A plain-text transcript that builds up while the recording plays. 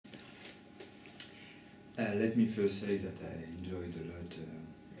Let me first say that I enjoyed a lot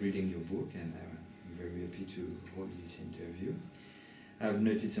reading your book, and I'm very happy to hold this interview. I've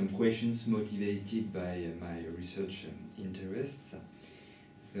noted some questions motivated by my research interests.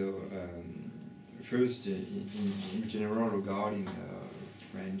 So, first, in general, regarding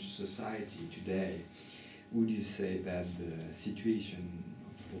French society today, would you say that the situation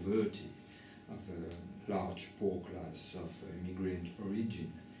of poverty, of a large poor class of immigrant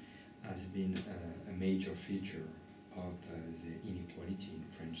origin, has been a major feature of the inequality in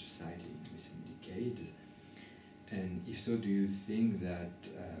French society in recent decades? And if so, do you think that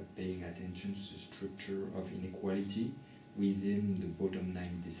paying attention to the structure of inequality within the bottom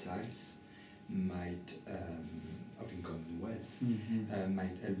 9 deciles might, of income and wealth,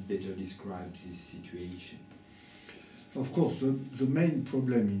 might help better describe this situation? Of course, the main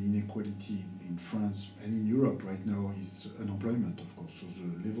problem in inequality in France and in Europe right now is unemployment, of course. So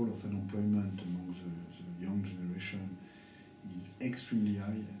the level of unemployment among the young generation is extremely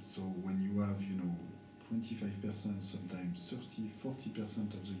high. So when you have, 25%, sometimes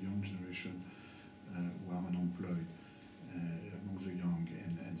 30–40% of the young generation who are unemployed among the young,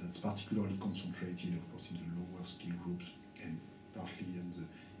 and that's particularly concentrated, of course, in the lower skill groups and partly in the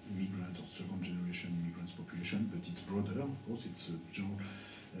immigrant or second generation immigrants population, but it's broader, of course. It's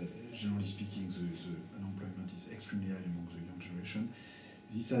generally speaking, the unemployment is extremely high among the young generation.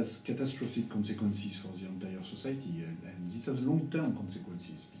 This has catastrophic consequences for the entire society, and this has long-term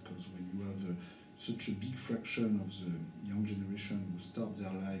consequences, because when you have such a big fraction of the young generation who start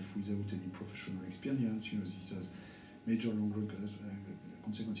their life without any professional experience, this has major long-run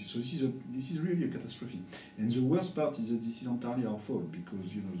consequences. So this is really a catastrophe. And the worst part is that this is entirely our fault,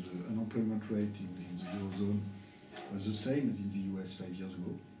 because the unemployment rate in the Eurozone was the same as in the US 5 years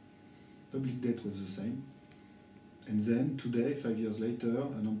ago. Public debt was the same. And then today, 5 years later,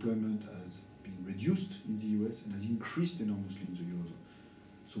 unemployment has been reduced in the US and has increased enormously in the Eurozone.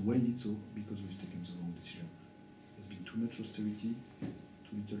 So why is it so? Because we've taken the wrong decision. There's been too much austerity,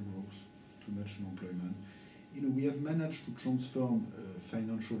 too little growth, too much unemployment. We have managed to transform a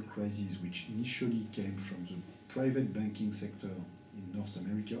financial crisis which initially came from the private banking sector in North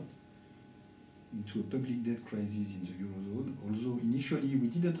America into a public debt crisis in the Eurozone, although initially we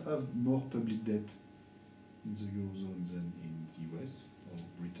didn't have more public debt in the Eurozone than in the US or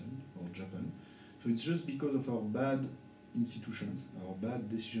Britain or Japan. So it's just because of our bad institutions, our bad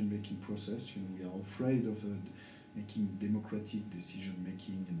decision-making process. We are afraid of making democratic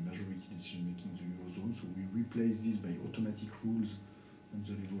decision-making and majority decision-making in the Eurozone, so we replace this by automatic rules on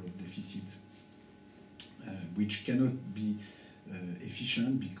the level of deficit, which cannot be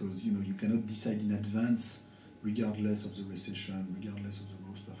efficient, because you cannot decide in advance, regardless of the recession, regardless of the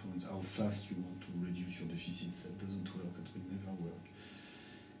growth performance, how fast you want to reduce your deficits. That doesn't work, that will never work.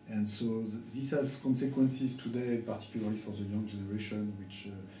 And so this has consequences today, particularly for the young generation, which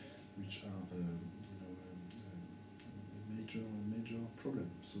are major problem.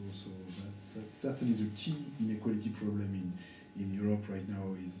 So that's certainly the key inequality problem in Europe right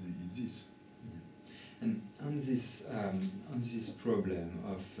now is this. Yeah. And on this problem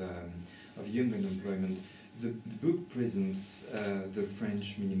of young unemployment, the book presents the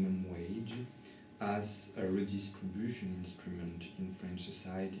French minimum wage as a redistribution instrument in French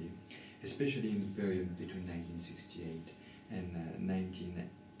society, especially in the period between 1968 and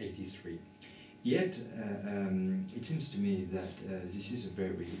 1983. Yet, it seems to me that this is a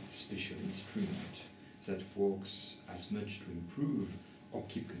very special instrument that works as much to improve or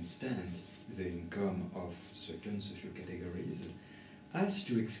keep constant the income of certain social categories as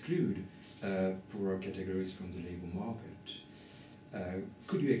to exclude poorer categories from the labor market.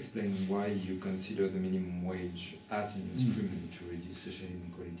 Could you explain why you consider the minimum wage as an instrument to reduce social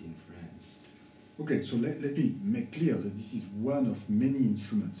inequality in France? Okay, so let me make clear that this is one of many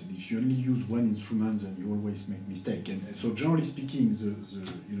instruments, and if you only use one instrument, then you always make mistake. And so, generally speaking,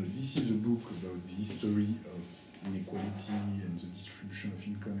 this is a book about the history of inequality and the distribution of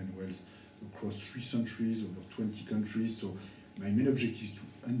income and wealth across 3 centuries over 20 countries. So, my main objective is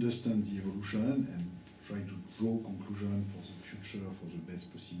to understand the evolution and try to draw conclusions for the future, for the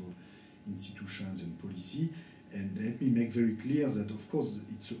best possible institutions and policy. And let me make very clear that, of course,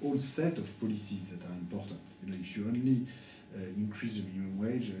 it's a whole set of policies that are important. If you only increase the minimum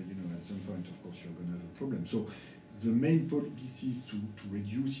wage, at some point, of course, you're going to have a problem. So the main policies to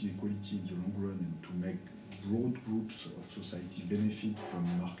reduce inequality in the long run and to make broad groups of society benefit from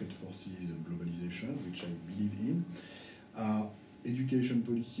market forces and globalization, which I believe in, are education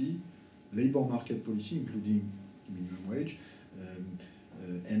policy, labor market policy, including minimum wage,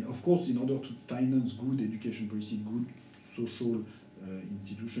 and of course, in order to finance good education policy, good social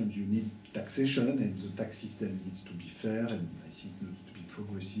institutions, you need taxation, and the tax system needs to be fair, and I think needs to be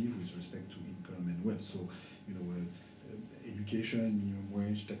progressive with respect to income and wealth. So, education, minimum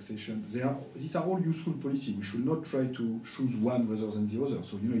wage, taxation, these are all useful policy. We should not try to choose one rather than the other.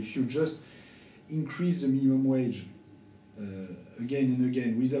 So, if you just increase the minimum wage again and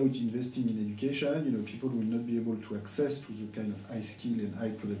again without investing in education, people will not be able to access to the kind of high skill and high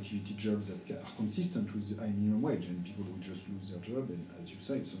productivity jobs that are consistent with the high minimum wage, and people will just lose their job, and as you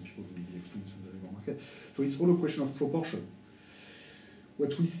said, some people will be excluded from the labor market. So it's all a question of proportion.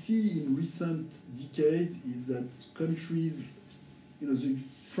 What we see in recent decades is that countries,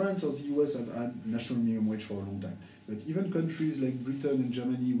 France or the US have had national minimum wage for a long time. But even countries like Britain and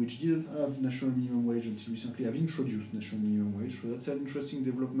Germany, which didn't have national minimum wage until recently, have introduced national minimum wage. So that's an interesting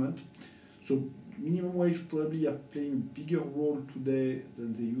development. So minimum wage probably are playing a bigger role today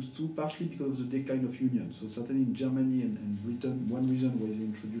than they used to, partly because of the decline of unions. So certainly in Germany and Britain, one reason why they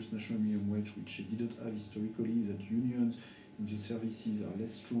introduced national minimum wage, which they didn't have historically, is that unions in the services are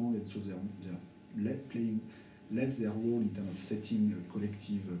less strong, and so they're playing less their role in terms of setting a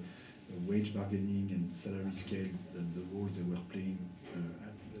collective wage bargaining and salary scales than the role they were playing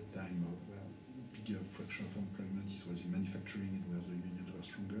at the time where bigger fraction of employment was in manufacturing and where the unions were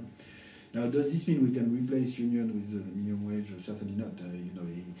stronger. Now, does this mean we can replace union with the minimum wage? Certainly not.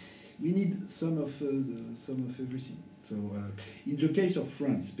 We need some of everything. So, in the case of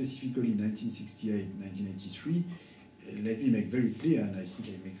France, specifically 1968, 1983, let me make very clear, and I think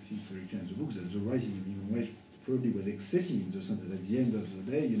I make things very clear in the book, that the rise in the minimum wage probably was excessive in the sense that at the end of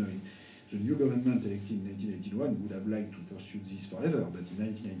the day, the new government elected in 1981 would have liked to pursue this forever, but in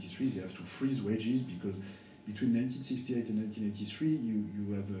 1993 they have to freeze wages because between 1968 and 1983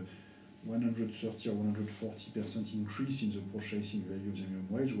 you have a 130 or 140% increase in the purchasing value of the minimum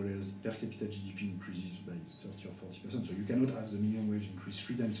wage, whereas per capita GDP increases by 30 or 40%. So you cannot have the minimum wage increase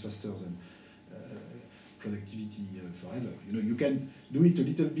 3 times faster than productivity forever. You can do it a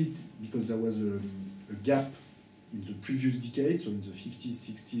little bit because there was a gap in the previous decade. So in the 50s,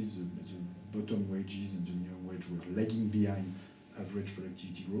 60s, the bottom wages and the minimum wage were lagging behind average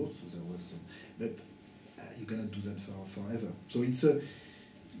productivity growth. So there was, but you cannot do that forever. So it's a,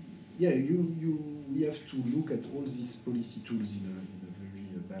 we have to look at all these policy tools in a very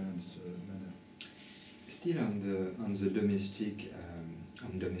balanced manner. Still on the domestic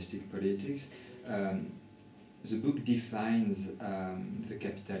politics. The book defines the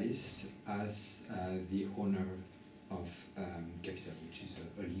capitalist as the owner of capital, which is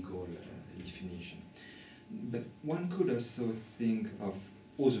a legal definition. But one could also think of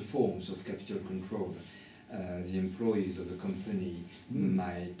other forms of capital control. The employees of the company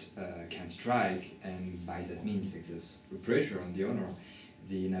can strike, and by that means exert pressure on the owner.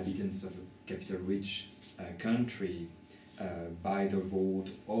 The inhabitants of a capital-rich country, by the vote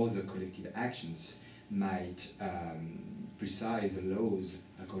or the collective actions, might precise the laws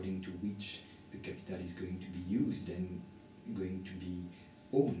according to which the capital is going to be used and going to be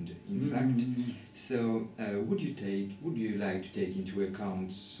owned, in fact. So would you like to take into account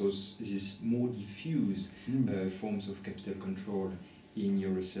these more diffuse forms of capital control in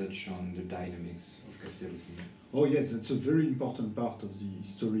your research on the dynamics of capitalism? Oh yes, that's a very important part of the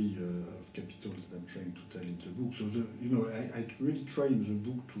history of capital that I'm trying to tell in the book. So I really try in the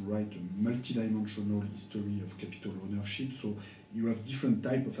book to write a multidimensional history of capital ownership. So you have different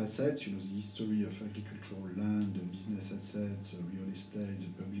type of assets. The history of agricultural land, business assets, real estate, the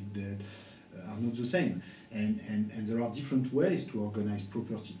public debt are not the same, and there are different ways to organize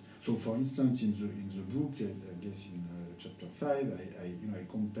property. So, for instance, in the book, I guess in chapter 5, I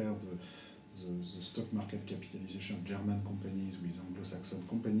compare the stock market capitalization of German companies with Anglo-Saxon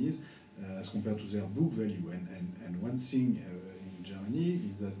companies as compared to their book value. And one thing in Germany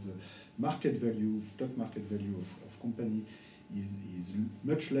is that the market value, stock market value of company is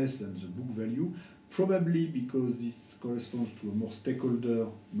much less than the book value, probably because this corresponds to a more stakeholder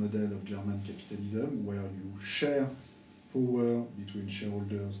model of German capitalism, where you share power between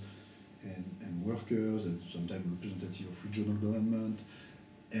shareholders and workers, and sometimes representative of regional government.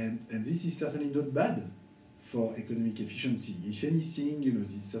 And this is certainly not bad for economic efficiency. If anything,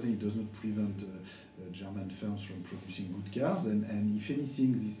 this certainly does not prevent German firms from producing good cars, and if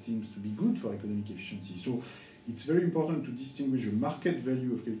anything, this seems to be good for economic efficiency. So it's very important to distinguish the market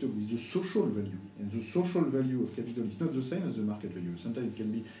value of capital with the social value. And the social value of capital is not the same as the market value. Sometimes it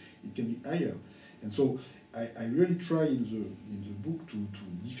can be higher. And so I really try in the book to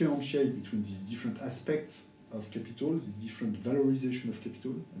differentiate between these different aspects of capital, this different valorization of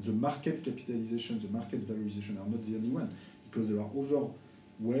capital, and the market capitalization, the market valorization are not the only one, because there are other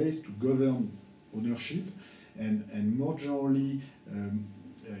ways to govern ownership, And more generally,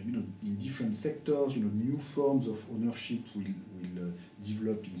 in different sectors, new forms of ownership will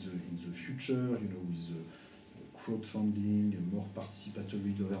develop in the future, with crowdfunding, more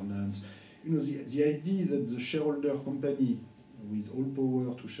participatory governance. The idea is that the shareholder company with all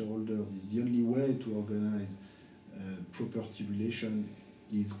power to shareholders is the only way to organize property relation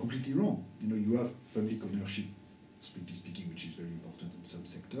is completely wrong. You have public ownership, strictly speaking, which is very important in some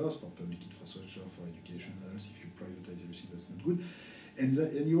sectors, for public infrastructure, for education, else. If you privatize everything, that's not good.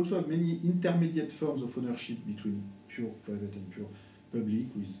 And you also have many intermediate forms of ownership between pure private and pure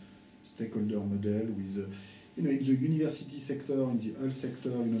public, with stakeholder model, with in the university sector, in the health sector,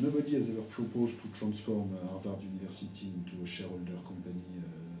 nobody has ever proposed to transform Harvard University into a shareholder company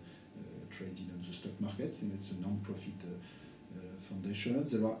traded on the stock market. It's a non-profit foundation.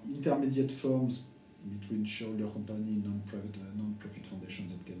 There are intermediate forms between shareholder company and non-profit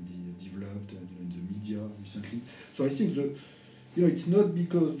foundations that can be developed in the media recently. So I think it's not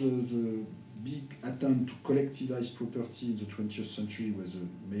because the big attempt to collectivize property in the 20th century was a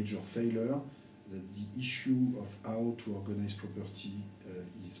major failure that the issue of how to organize property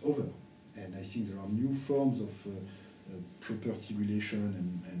is over. And I think there are new forms of property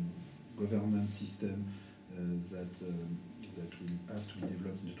relation and governance system that will have to be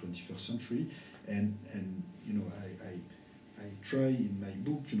developed in the 21st century. And I try in my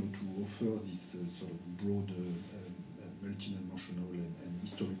book, to offer this sort of broad multidimensional and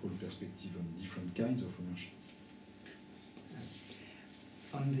historical perspective on different kinds of ownership.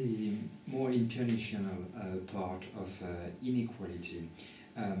 On the more international part of inequality,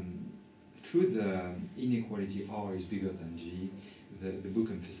 through the inequality R is bigger than G, the book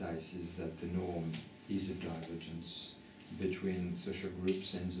emphasizes that the norm is a divergence between social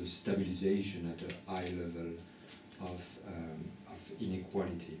groups and the stabilization at a high level of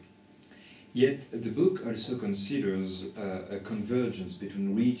inequality. Yet the book also considers a convergence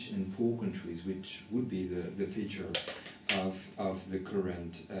between rich and poor countries, which would be the feature of the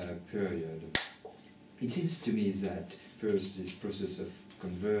current period. It seems to me that first this process of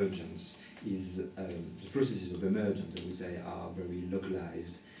convergence is the processes of emergence, I would say, are very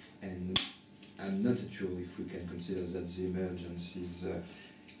localized, and I'm not sure if we can consider that the emergence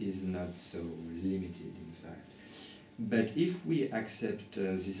is not so limited, in fact. But if we accept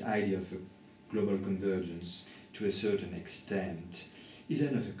this idea of a global convergence to a certain extent, is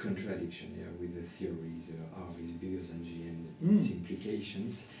there not a contradiction here with the theories R is bigger than G and its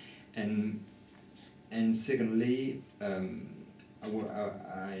implications? And secondly,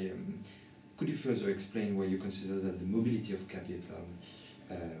 could you further explain why you consider that the mobility of capital,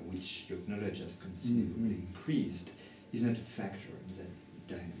 which you acknowledge has considerably increased, is not a factor in that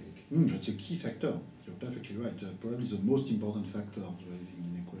dynamic? That's a key factor. You're perfectly right. Probably the most important factor driving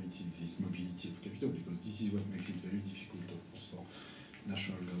inequality is mobility of capital, because this is what makes it very difficult, of course, for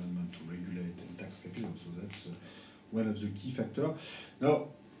national government to regulate and tax capital. So that's one of the key factors. Now,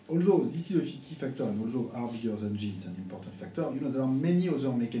 although this is a key factor, and although R bigger than G is an important factor, there are many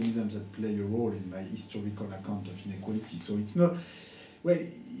other mechanisms that play a role in my historical account of inequality. So it's not, well,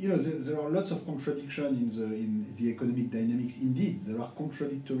 there are lots of contradictions in the economic dynamics. Indeed, there are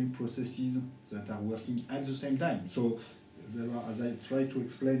contradictory processes that are working at the same time. So there are, as I try to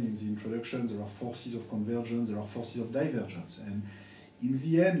explain in the introduction, there are forces of convergence, there are forces of divergence. And in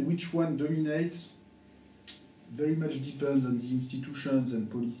the end, which one dominates very much depends on the institutions and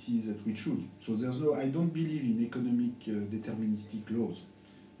policies that we choose. So I don't believe in economic deterministic laws.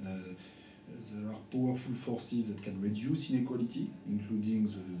 There are powerful forces that can reduce inequality, including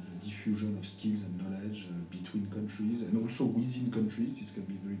the diffusion of skills and knowledge between countries and also within countries. This can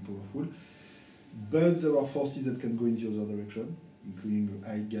be very powerful. But there are forces that can go in the other direction, including a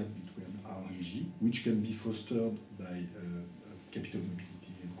high gap between R and G, which can be fostered by capital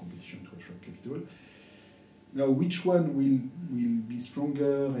mobility and competition to attract capital. Now, which one will be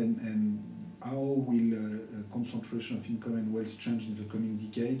stronger and how will concentration of income and wealth change in the coming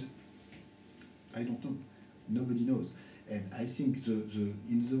decades? I don't know. Nobody knows. And I think at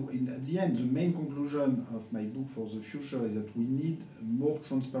the end, the main conclusion of my book for the future is that we need more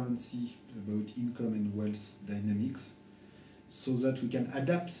transparency about income and wealth dynamics so that we can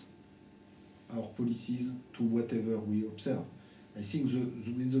adapt our policies to whatever we observe. I think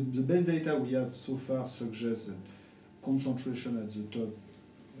the best data we have so far suggests that concentration at the top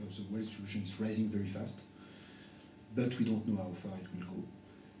of the wealth distribution is rising very fast, but we don't know how far it will go.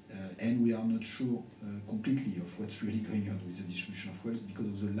 And we are not sure completely of what's really going on with the distribution of wealth because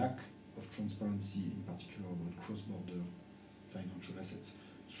of the lack of transparency, in particular about cross-border financial assets.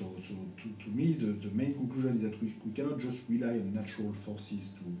 So to me, the main conclusion is that we cannot just rely on natural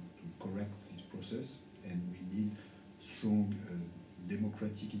forces to correct this process. and we need strong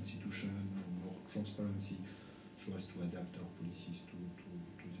democratic institution, more transparency, so as to adapt our policies to this.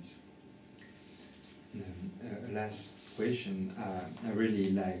 Last question. I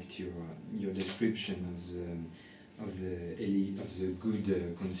really liked your description of the elite, of the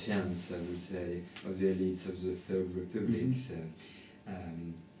good conscience, I would say, of the elites of the Third Republic.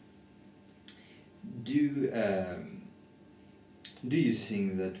 Mm-hmm. Do you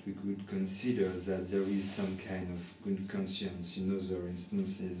think that we could consider that there is some kind of good conscience in other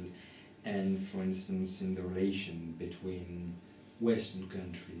instances, and for instance in the relation between Western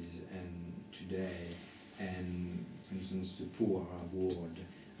countries and today, and for instance the poor Arab world?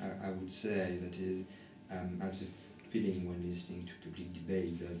 I would say that is, I have the feeling when listening to public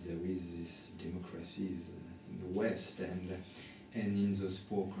debate that there is this democracies in the West, and in those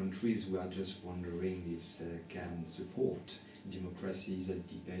poor countries we are just wondering if they can support democracies that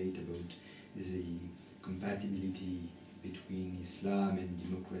debate about the compatibility between Islam and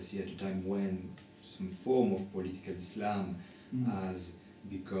democracy at a time when some form of political Islam has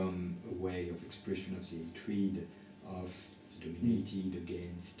become a way of expression of the hatred of the dominated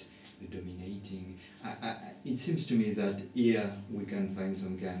against the dominating. It seems to me that here we can find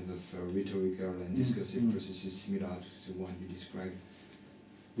some kinds of rhetorical and discursive processes similar to the one you described.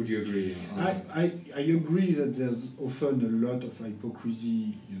 Would you agree? I agree that there's often a lot of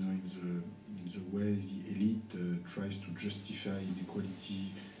hypocrisy, in the way the elite tries to justify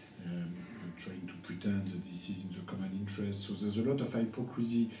inequality, trying to pretend that this is in the common interest. So there's a lot of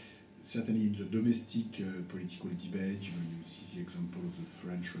hypocrisy, certainly in the domestic political debate. You see the example of the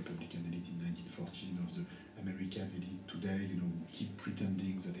French Republican elite in 1914, of the American elite today. Keep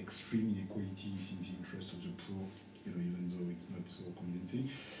pretending that extreme inequality is in the interest of the poor, even though it's not so convincing.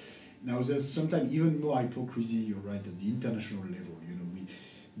 Now there's sometimes even more hypocrisy, you're right, at the international level.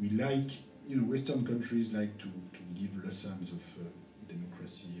 We like, Western countries like to give lessons of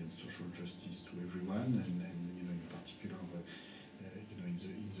democracy and social justice to everyone, and in particular, in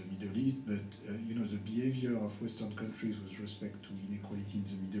the Middle East. But the behavior of Western countries with respect to inequality in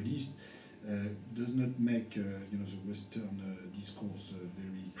the Middle East does not make the Western discourse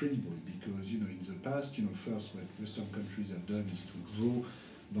very credible, because in the past, first what Western countries have done is to draw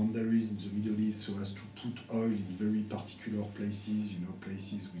boundaries in the Middle East so as to put oil in very particular places,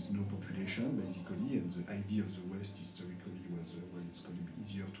 places with no population basically, and the idea of the West historically was well, it's going to be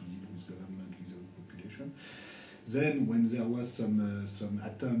easier to deal with government without population. Then when there was some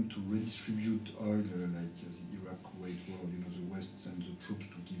attempt to redistribute oil, like the Iraq-Kuwait war, the West sent the troops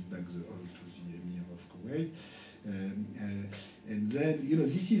to give back the oil to the Emir of Kuwait. And then,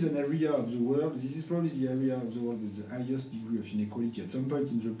 this is an area of the world, this is probably the area of the world with the highest degree of inequality. At some point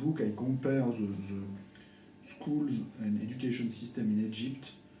in the book, I compare the schools and education system in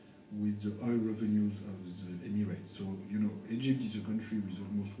Egypt with the oil revenues of the Emirates. So, Egypt is a country with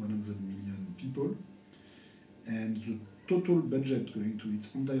almost 100 million people, and the total budget going to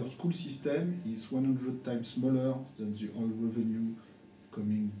its entire school system is 100 times smaller than the oil revenue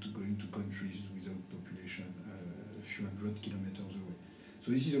going to countries without population, a few hundred kilometers away.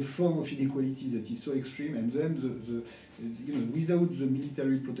 So this is a form of inequality that is so extreme. And then without the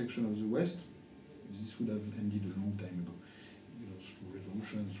military protection of the West, this would have ended a long time ago. Through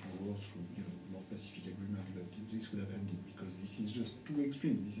revolutions, through wars, through more pacific agreement. But this would have ended because this is just too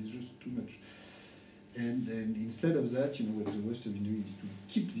extreme. This is just too much. And instead of that, what the West have been doing is to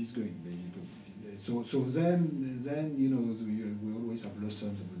keep this going, basically. So then we always have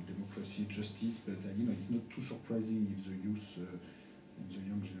lessons about democracy, justice, but it's not too surprising if the youth, the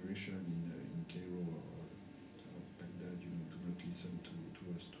young generation in Cairo or Baghdad, do not listen to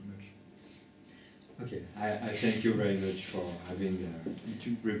us too much. Okay, I thank you very much for having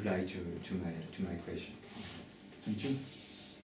replied to my question. Thank you.